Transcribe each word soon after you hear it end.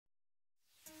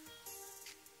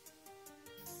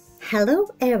Hello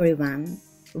everyone,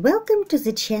 welcome to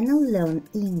the channel Learn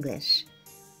English.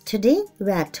 Today we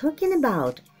are talking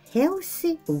about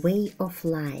healthy way of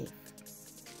life.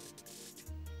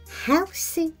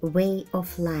 Healthy way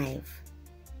of life.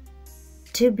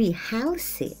 To be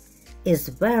healthy is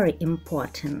very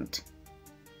important.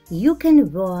 You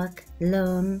can work,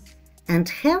 learn and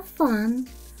have fun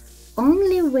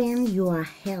only when you are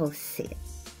healthy.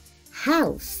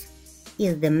 Health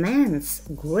is the man's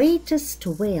greatest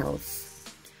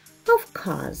wealth. Of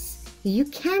course, you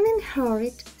can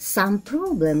inherit some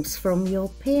problems from your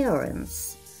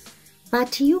parents,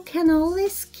 but you can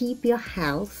always keep your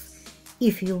health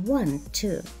if you want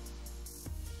to.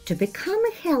 To become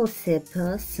a healthier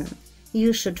person,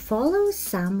 you should follow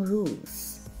some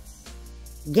rules.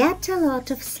 Get a lot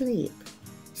of sleep.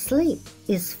 Sleep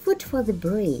is food for the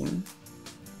brain.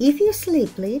 If you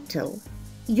sleep little,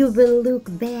 you will look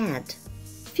bad,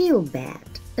 feel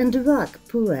bad, and work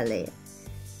poorly.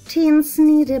 Teens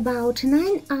need about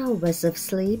 9 hours of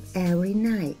sleep every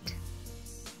night.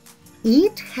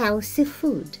 Eat healthy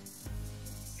food.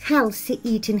 Healthy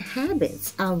eating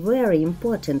habits are very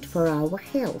important for our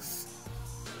health.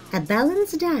 A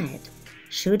balanced diet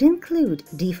should include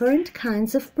different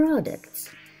kinds of products,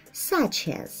 such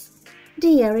as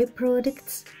dairy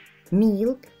products,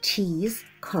 milk, cheese,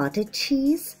 cottage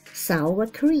cheese, sour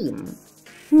cream,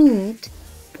 meat,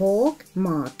 pork,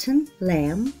 mutton,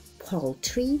 lamb,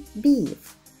 poultry,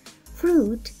 beef,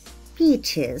 fruit,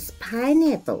 peaches,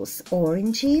 pineapples,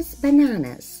 oranges,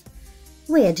 bananas,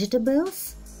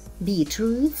 vegetables,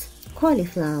 beetroots,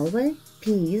 cauliflower,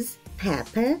 peas,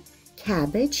 pepper,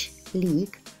 cabbage,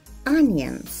 leek,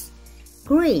 onions,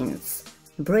 grains,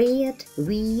 bread,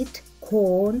 wheat,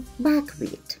 corn,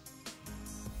 buckwheat.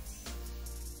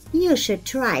 You should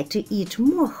try to eat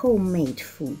more homemade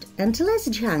food and less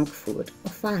junk food or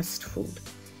fast food.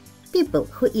 People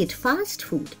who eat fast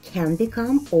food can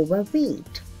become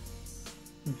overweight.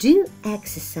 Do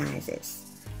exercises.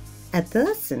 A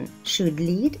person should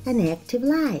lead an active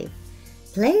life,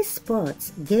 play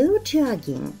sports, go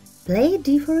jogging, play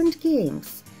different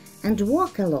games, and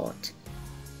walk a lot.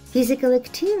 Physical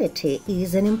activity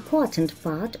is an important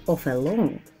part of a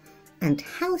long and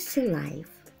healthy life.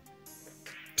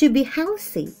 To be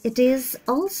healthy, it is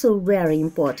also very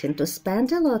important to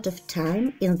spend a lot of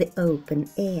time in the open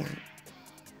air.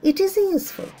 It is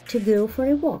useful to go for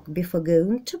a walk before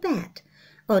going to bed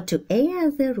or to air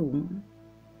the room.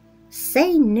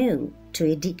 Say no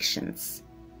to addictions.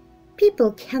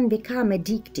 People can become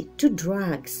addicted to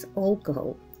drugs,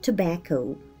 alcohol,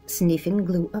 tobacco, sniffing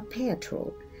glue or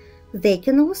petrol. They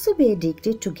can also be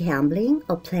addicted to gambling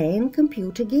or playing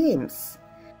computer games.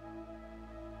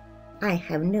 I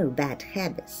have no bad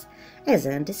habits, as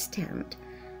I understand.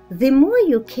 The more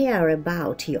you care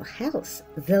about your health,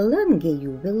 the longer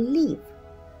you will live.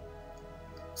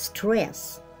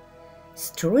 Stress.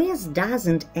 Stress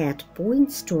doesn't add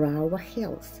points to our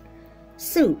health,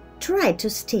 so try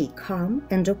to stay calm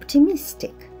and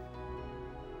optimistic.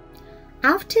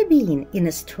 After being in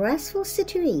a stressful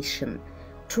situation,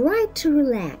 try to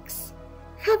relax,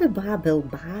 have a bubble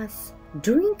bath,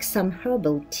 drink some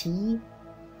herbal tea,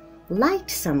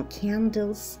 light some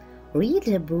candles, read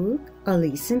a book, or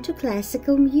listen to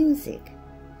classical music.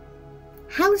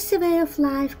 Healthy way of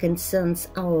life concerns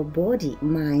our body,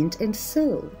 mind, and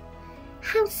soul.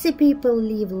 Healthy people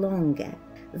live longer,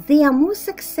 they are more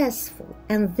successful,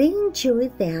 and they enjoy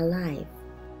their life.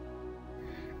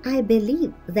 I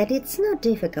believe that it's not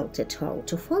difficult at all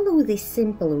to follow these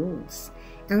simple rules,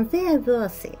 and they are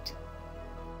worth it.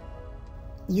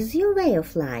 Is your way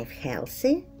of life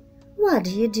healthy? What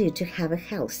do you do to have a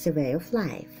healthy way of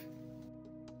life?